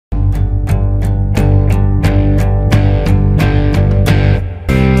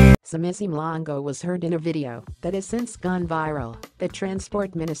Somizi Mhlongo was heard in a video that has since gone viral that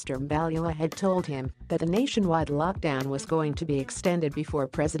Transport Minister Mbalula had told him that the nationwide lockdown was going to be extended before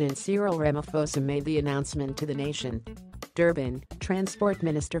President Cyril Ramaphosa made the announcement to the nation. Durban, Transport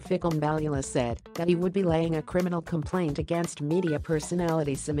Minister Fikile Mbalula said that he would be laying a criminal complaint against media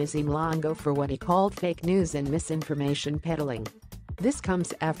personality Somizi Mhlongo for what he called fake news and misinformation peddling. This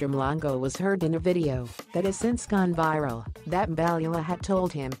comes after Mhlongo was heard in a video that has since gone viral that Mbalula had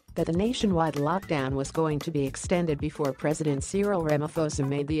told him that the nationwide lockdown was going to be extended before President Cyril Ramaphosa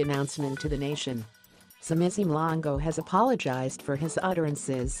made the announcement to the nation. Somizi Mhlongo has apologized for his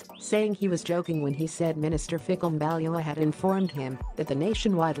utterances, saying he was joking when he said Minister Fikile Mbalula had informed him that the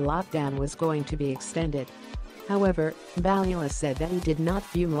nationwide lockdown was going to be extended. However, Mbalula said that he did not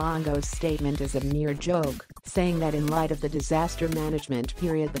view Mhlongo's statement as a mere joke, saying that in light of the disaster management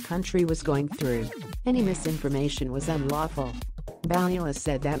period the country was going through, any misinformation was unlawful. Mbalula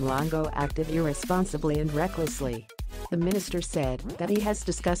said that Mhlongo acted irresponsibly and recklessly. The minister said that he has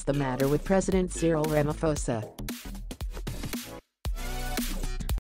discussed the matter with President Cyril Ramaphosa